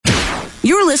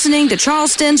You're listening to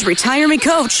Charleston's retirement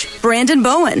coach, Brandon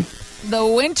Bowen. The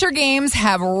Winter Games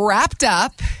have wrapped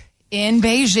up in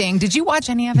Beijing. Did you watch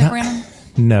any of it, Brandon?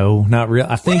 No, not real.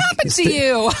 I think what happened to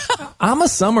you? I'm a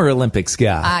Summer Olympics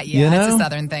guy. Yeah, you know? It's a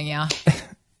Southern thing, yeah.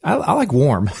 I like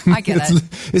warm. I get it.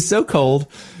 It's so cold.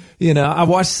 You know, I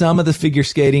watched some of the figure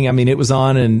skating. I mean, it was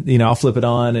on and, you know, I'll flip it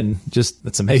on and just,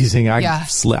 it's amazing. I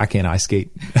can't ice skate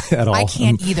at all. I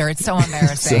can't either. It's so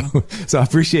embarrassing. So I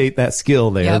appreciate that skill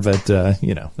there, but,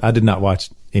 you know, I did not watch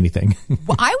anything.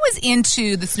 Well, I was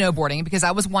into the snowboarding because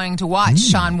I was wanting to watch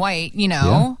Shaun White, you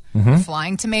know,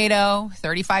 Flying Tomato,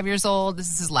 35 years old.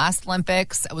 This is his last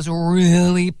Olympics. I was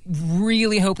really,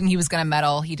 really hoping he was going to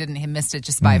medal. He didn't. He missed it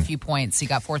just by a few points. He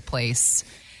got fourth place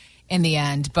in the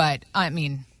end. But, I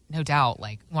mean, no doubt,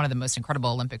 like one of the most incredible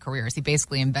Olympic careers. He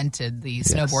basically invented the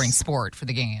snowboarding sport for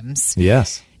the games.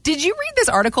 Yes. Did you read this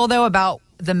article, though, about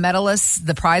the medalists,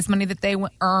 the prize money that they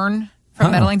earn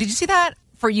from medaling? Did you see that?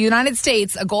 For United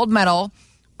States, a gold medal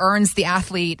earns the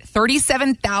athlete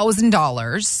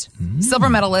 $37,000. Silver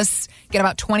medalists get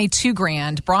about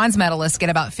 $22,000. Bronze medalists get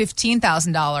about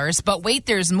 $15,000. But wait,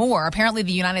 there's more. Apparently,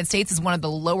 the United States is one of the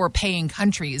lower paying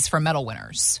countries for medal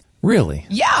winners. Really?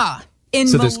 Yeah.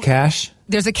 So there's cash?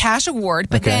 There's a cash award,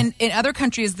 but then in other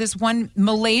countries, there's one,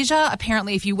 Malaysia,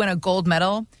 apparently if you win a gold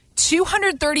medal,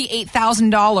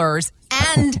 $238,000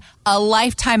 and a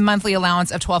lifetime monthly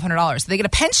allowance of $1,200. So they get a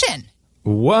pension.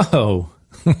 Whoa.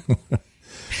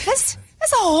 That's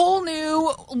a whole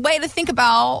new way to think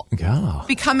about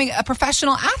becoming a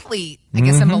professional athlete, I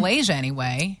guess in Malaysia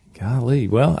anyway. Golly.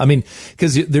 Well, I mean,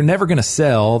 because they're never going to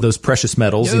sell those precious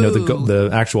metals, you know, the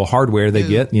actual hardware they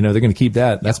get, you know, they're going to keep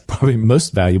that. That's probably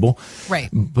most valuable. Right.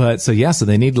 But so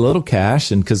they need a little cash,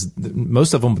 and because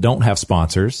most of them don't have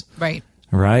sponsors. Right.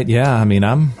 Right. Yeah. I mean,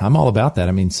 I'm all about that.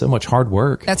 I mean, so much hard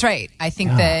work. That's right. I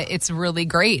think that it's really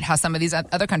great how some of these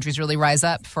other countries really rise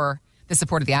up for the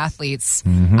support of the athletes.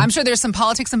 I'm sure there's some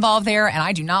politics involved there, and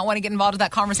I do not want to get involved in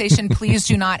that conversation. Please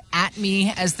do not at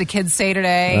me, as the kids say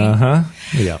today.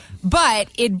 Yeah. But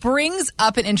it brings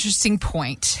up an interesting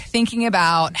point, thinking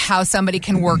about how somebody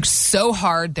can work so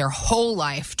hard their whole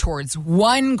life towards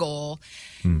one goal,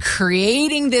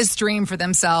 creating this dream for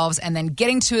themselves, and then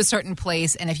getting to a certain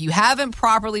place. And if you haven't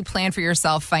properly planned for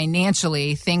yourself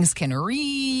financially, things can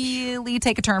really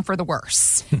take a turn for the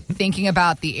worse. Thinking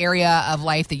about the area of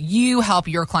life that you help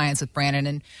your clients with, Brandon,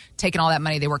 and taking all that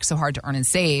money they work so hard to earn and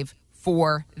save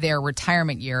for their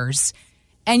retirement years.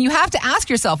 And you have to ask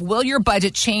yourself, will your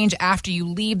budget change after you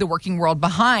leave the working world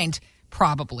behind?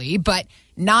 Probably, but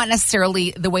not necessarily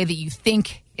the way that you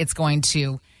think it's going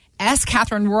to. Ask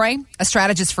Catherine Roy, a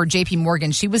strategist for JP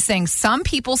Morgan. She was saying some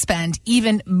people spend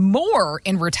even more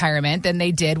in retirement than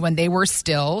they did when they were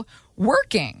still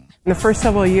working. In the first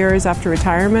several years after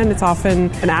retirement, it's often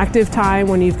an active time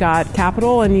when you've got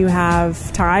capital and you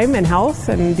have time and health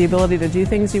and the ability to do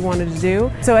things you wanted to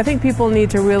do. So I think people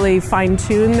need to really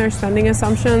fine-tune their spending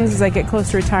assumptions as they get close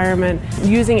to retirement.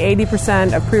 Using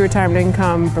 80% of pre-retirement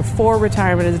income before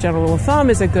retirement as a general rule of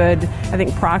thumb is a good, I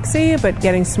think, proxy, but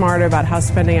getting smarter about how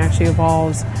spending actually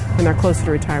evolves when they're closer to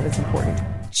retirement is important.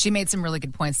 She made some really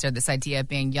good points there, this idea of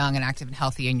being young and active and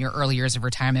healthy in your early years of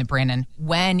retirement, Brandon.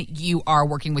 When you are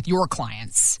working with your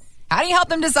clients, how do you help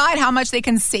them decide how much they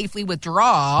can safely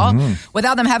withdraw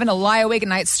without them having to lie awake at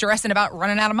night stressing about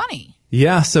running out of money?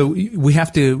 Yeah, so we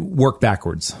have to work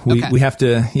backwards. We have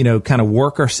to, you know, kind of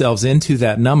work ourselves into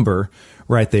that number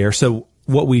right there. So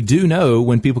what we do know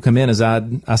when people come in is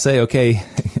I say, okay,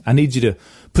 I need you to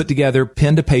put together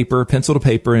pen to paper, pencil to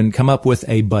paper, and come up with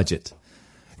a budget.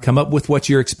 Come up with what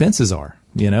your expenses are.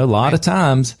 You know, a lot of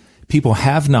times people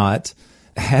have not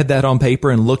had that on paper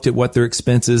and looked at what their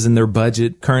expenses and their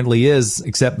budget currently is,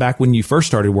 except back when you first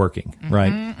started working,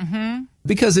 right?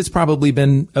 Because it's probably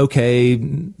been okay.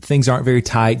 Things aren't very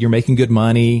tight. You're making good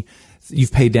money.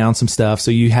 You've paid down some stuff. So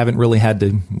you haven't really had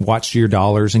to watch your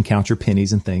dollars and count your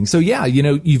pennies and things. So yeah, you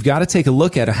know, you've got to take a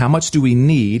look at how much do we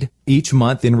need each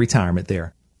month in retirement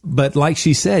there. But like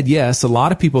she said, yes, a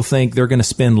lot of people think they're going to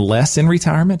spend less in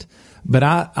retirement. But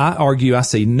I argue, I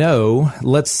say, no,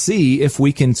 let's see if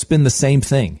we can spend the same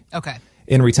thing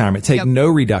in retirement. Take no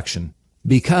reduction.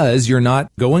 Because you're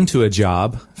not going to a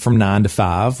job from 9 to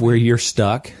 5 where you're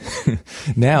stuck.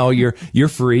 Now you're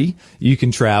free. You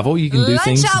can travel. You can do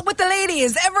things. Lunch out with the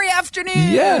ladies every afternoon.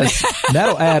 Yes,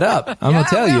 that'll add up. I'm gonna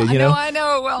tell you. You know, I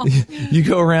know it will. You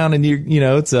go around and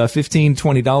it's $15,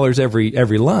 $20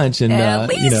 every lunch, and at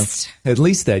least. At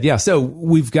least that. Yeah. So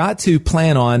we've got to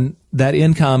plan on that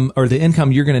income, or the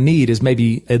income you're going to need is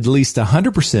maybe at least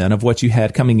 100% of what you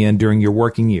had coming in during your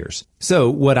working years. So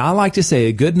what I like to say,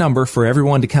 a good number for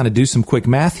everyone to kind of do some quick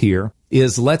math here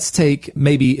is let's take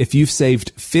maybe if you've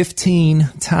saved 15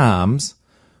 times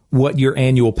what your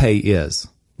annual pay is.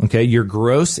 Okay. Your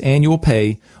gross annual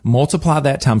pay, multiply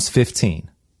that times 15.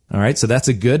 All right. So that's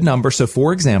a good number. So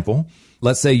for example,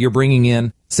 let's say you're bringing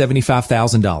in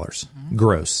 $75,000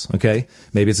 gross. Okay.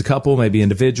 Maybe it's a couple, maybe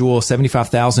individual,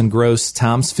 75,000 gross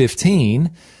times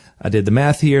 15. I did the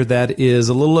math here. That is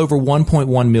a little over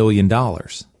 $1.1 million.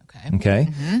 Okay.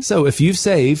 So if you've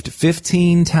saved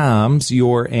 15 times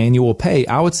your annual pay,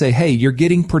 I would say, hey, you're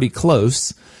getting pretty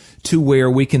close to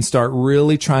where we can start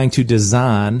really trying to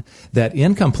design that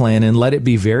income plan and let it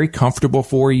be very comfortable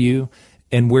for you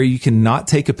and where you can not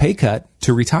take a pay cut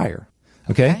to retire.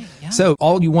 Okay. Yeah. So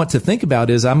all you want to think about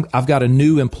is I've got a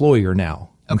new employer now.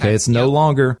 Okay. It's no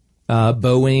longer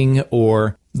Boeing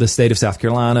or the state of South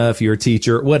Carolina, if you're a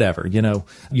teacher, whatever,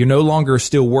 you're no longer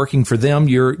still working for them.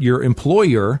 Your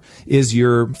employer is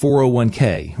your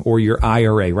 401k or your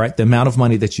IRA, right? The amount of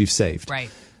money that you've saved.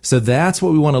 Right. So that's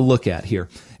what we want to look at here.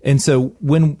 And so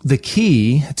when the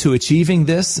key to achieving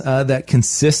this, that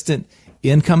consistent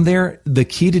income there, the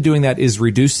key to doing that is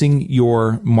reducing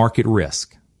your market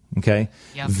risk. Okay.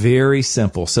 Yep. Very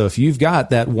simple. So if you've got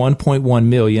that 1.1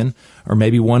 million or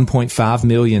maybe 1.5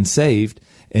 million saved,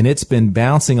 and it's been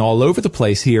bouncing all over the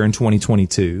place here in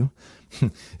 2022.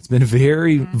 It's been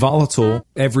very volatile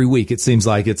every week. It seems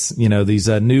like it's, these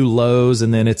new lows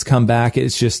and then it's come back.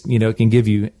 It's just, it can give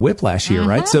you whiplash here,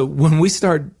 right? So when we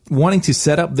start wanting to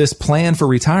set up this plan for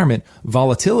retirement,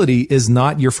 volatility is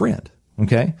not your friend.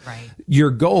 Okay. Right. Your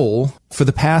goal for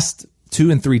the past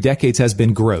 2 and 3 decades has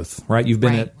been growth, right? You've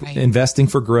been investing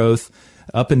for growth.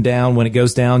 Up and down. When it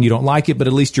goes down, you don't like it, but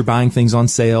at least you're buying things on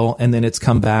sale and then it's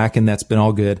come back and that's been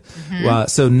all good.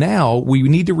 So now we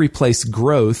need to replace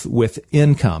growth with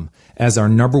income as our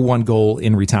number one goal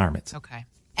in retirement. Okay.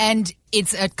 And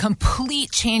it's a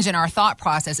complete change in our thought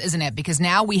process, isn't it? Because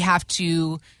now we have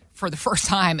to, for the first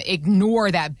time,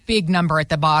 ignore that big number at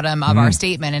the bottom of our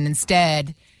statement and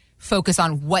instead focus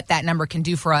on what that number can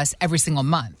do for us every single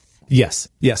month. Yes.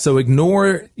 Yeah. So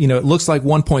ignore, it looks like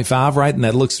 1.5, right? And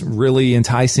that looks really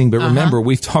enticing. But remember,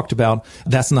 we've talked about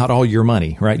that's not all your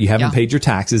money, right? You haven't paid your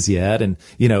taxes yet. And,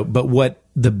 but what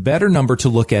the better number to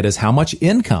look at is how much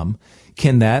income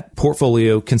can that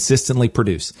portfolio consistently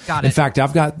produce? Got it. In fact,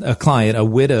 I've got a client, a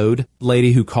widowed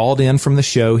lady who called in from the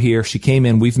show here. She came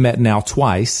in. We've met now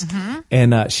twice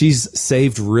and she's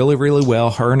saved really, really well.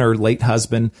 Her and her late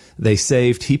husband, they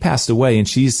saved. He passed away and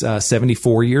she's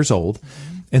 74 years old.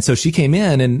 And so she came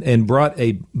in and brought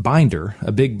a binder,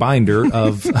 a big binder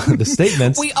of the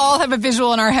statements. We all have a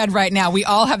visual in our head right now. We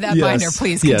all have that binder.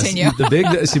 Please continue.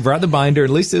 She brought the binder. At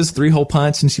least it was 3-hole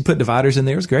punch, and she put dividers in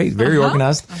there. It was great, very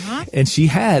organized. And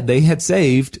they had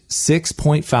saved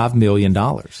 $6.5 million.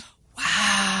 Wow.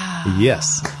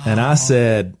 Yes. And I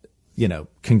said,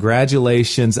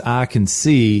 congratulations. I can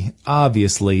see,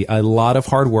 obviously, a lot of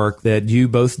hard work that you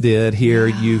both did here.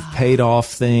 Wow. You've paid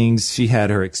off things. She had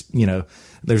her,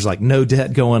 there's like no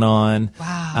debt going on.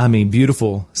 Wow. I mean,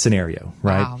 beautiful scenario,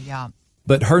 right? Wow, yeah.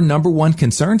 But her number one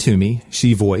concern to me,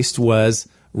 she voiced, was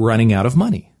running out of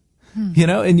money.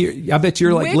 And I bet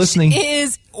you're like listening. Which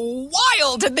is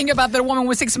wild to think about that a woman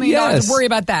with $6 million to worry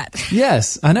about that.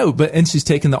 Yes, I know. And she's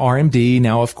taking the RMD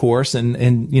now, of course,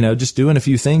 and just doing a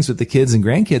few things with the kids and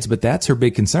grandkids, but that's her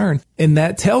big concern. And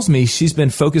that tells me she's been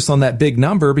focused on that big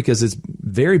number because it's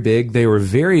very big. They were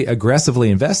very aggressively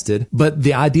invested, but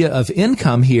the idea of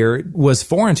income here was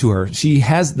foreign to her.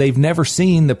 They've never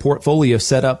seen the portfolio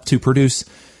set up to produce,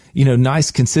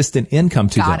 nice, consistent income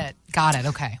to them. Got it.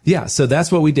 Okay. Yeah. So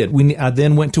that's what we did. I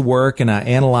then went to work and I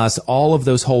analyzed all of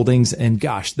those holdings, and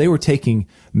gosh, they were taking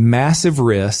massive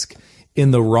risk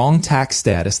in the wrong tax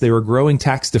status. They were growing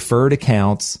tax deferred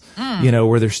accounts,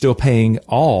 where they're still paying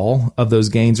all of those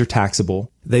gains are taxable.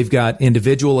 They've got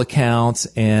individual accounts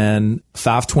and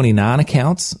 529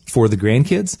 accounts for the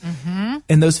grandkids.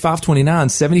 And those 529,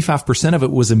 75% of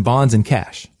it was in bonds and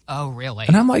cash. Oh, really?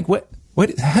 And I'm like, what?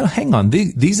 Wait, hang on.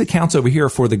 These accounts over here are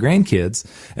for the grandkids,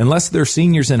 unless they're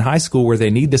seniors in high school where they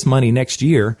need this money next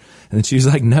year. And she was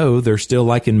like, no, they're still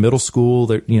like in middle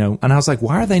school. And I was like,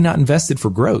 why are they not invested for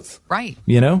growth? Right.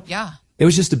 Yeah. It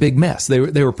was just a big mess.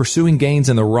 They were pursuing gains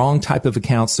in the wrong type of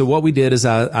accounts. So what we did is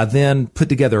I then put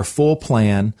together a full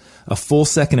plan, a full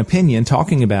second opinion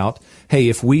talking about, hey,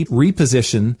 if we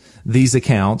reposition these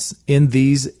accounts in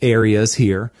these areas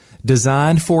here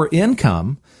designed for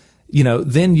income,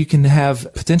 then you can have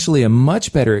potentially a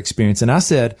much better experience. And I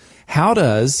said, how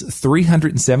does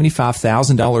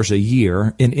 $375,000 a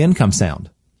year in income sound?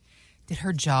 Did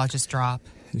her jaw just drop?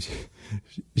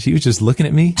 She was just looking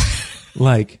at me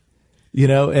like,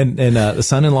 and the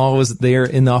son-in-law was there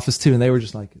in the office too. And they were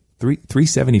just like,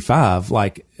 $375.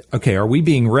 Like, okay, are we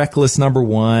being reckless? Number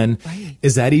one, right.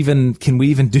 Is that even, can we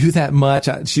even do that much?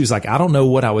 She was like, I don't know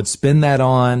what I would spend that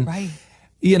on. Right.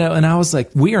 You know, and I was like,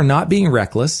 we are not being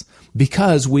reckless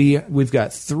because we've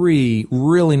got 3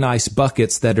 really nice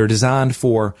buckets that are designed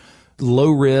for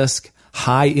low risk,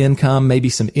 high income, maybe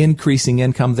some increasing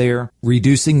income there,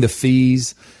 reducing the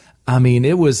fees. I mean,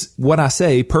 it was what I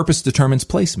say, purpose determines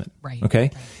placement. Right. Okay.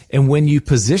 Right. And when you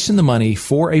position the money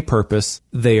for a purpose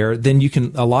there, then you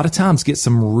can a lot of times get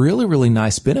some really, really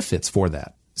nice benefits for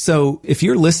that. So if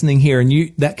you're listening here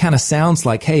and that kind of sounds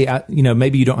like, hey,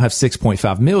 maybe you don't have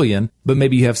 6.5 million, but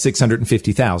maybe you have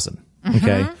 650,000.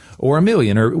 Okay. Or $1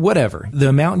 million or whatever. The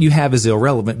amount you have is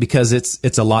irrelevant because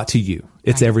it's a lot to you.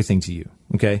 It's everything to you.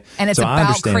 Okay. And it's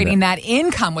about creating that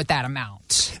income with that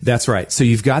amount. That's right. So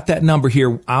you've got that number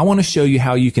here. I want to show you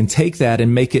how you can take that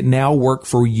and make it now work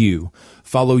for you.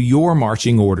 Follow your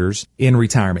marching orders in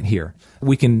retirement here.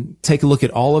 We can take a look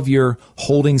at all of your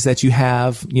holdings that you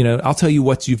have. I'll tell you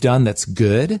what you've done that's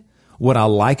good, what I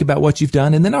like about what you've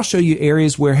done. And then I'll show you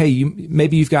areas where, hey,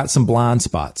 maybe you've got some blind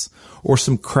spots or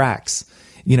some cracks,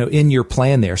 in your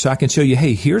plan there. So I can show you,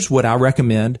 hey, here's what I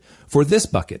recommend for this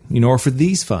bucket, or for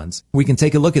these funds. We can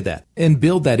take a look at that and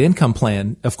build that income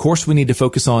plan. Of course, we need to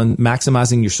focus on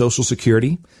maximizing your Social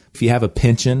Security. If you have a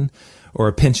pension or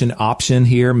a pension option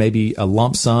here, maybe a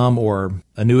lump sum or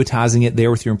annuitizing it there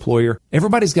with your employer.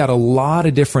 Everybody's got a lot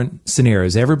of different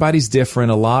scenarios. Everybody's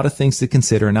different, a lot of things to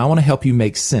consider. And I want to help you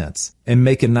make sense and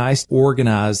make a nice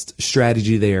organized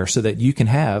strategy there so that you can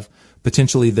have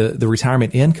potentially the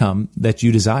retirement income that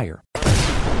you desire.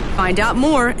 Find out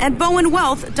more at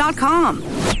bowenwealth.com.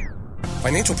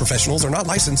 Financial professionals are not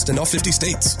licensed in all 50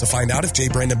 states. To find out if J.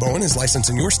 Brandon Bowen is licensed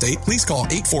in your state, please call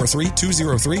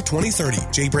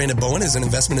 843-203-2030. J. Brandon Bowen is an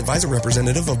investment advisor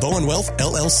representative of Bowen Wealth,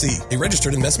 LLC, a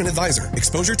registered investment advisor.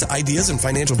 Exposure to ideas and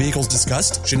financial vehicles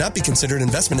discussed should not be considered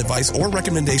investment advice or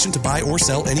recommendation to buy or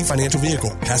sell any financial vehicle.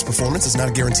 Past performance is not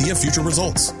a guarantee of future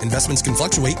results. Investments can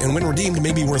fluctuate and when redeemed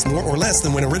may be worth more or less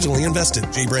than when originally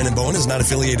invested. J. Brandon Bowen is not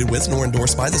affiliated with nor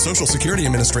endorsed by the Social Security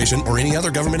Administration or any other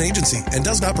government agency and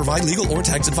does not provide legal or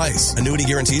tax advice. Annuity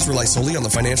guarantees rely solely on the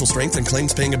financial strength and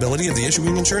claims paying ability of the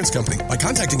issuing insurance company. By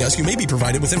contacting us, you may be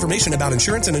provided with information about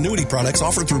insurance and annuity products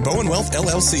offered through Bowen Wealth,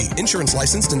 LLC, insurance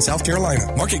licensed in South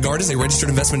Carolina. Market Guard is a registered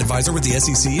investment advisor with the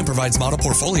SEC and provides model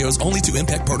portfolios only to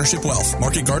Impact Partnership Wealth.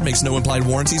 Market Guard makes no implied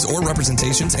warranties or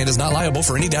representations and is not liable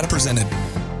for any data presented.